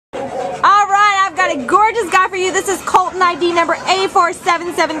got a gorgeous guy for you. This is Colton ID number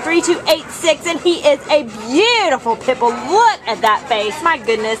A4773286, and he is a beautiful pit bull. Look at that face. My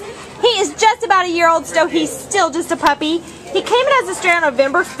goodness. He is just about a year old, so he's still just a puppy. He came in as a stray on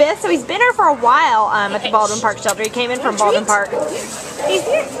November 5th, so he's been here for a while at the Baldwin Park shelter. He came in from Baldwin Park.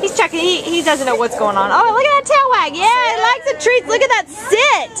 He's checking. He doesn't know what's going on. Oh, look at that tail wag. Yeah, he likes the treats. Look at that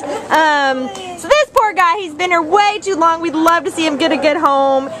sit. So this poor guy, he's been here way too long. We'd love to see him get a good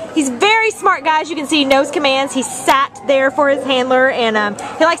home. He's very smart, guys. You can see he knows commands. He sat there for his handler, and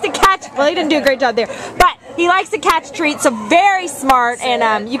he likes to catch. Well, he didn't do a great job there, but he likes to catch treats, so very smart,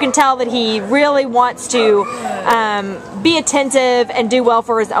 and you can tell that he really wants to be attentive and do well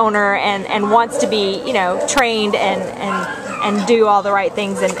for his owner, and wants to be, you know, trained and do all the right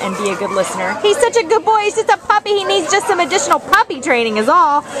things and be a good listener. He's such a good boy. He's just a puppy. He needs just some additional puppy training is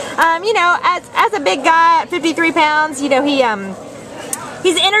all. You know, as a big guy at 53 pounds, you know, he's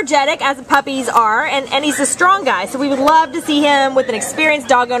energetic, as puppies are, and he's a strong guy, so we would love to see him with an experienced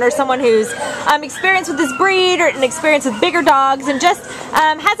dog owner, someone who's experienced with this breed or an experience with bigger dogs, and just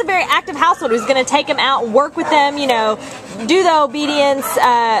has a very active household who's going to take him out and work with them, you know, do the obedience,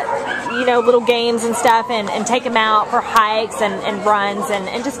 you know, little games and stuff, and take him out for hikes and runs,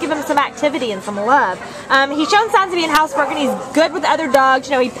 and just give him some activity and some love. He's shown signs of being housebroken. He's good with other dogs.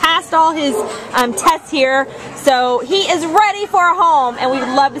 You know, he passed all his tests here, so he is ready for a home, and we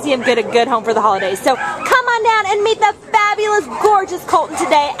would love to see him get a good home for the holidays. So come on down and meet the fabulous, gorgeous Colton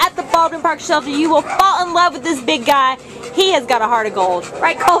today at the Baldwin Park shelter. You will fall in love with this big guy. He has got a heart of gold.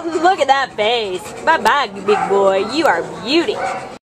 Right, Colton? Look at that face. Bye-bye, big boy. You are a beauty.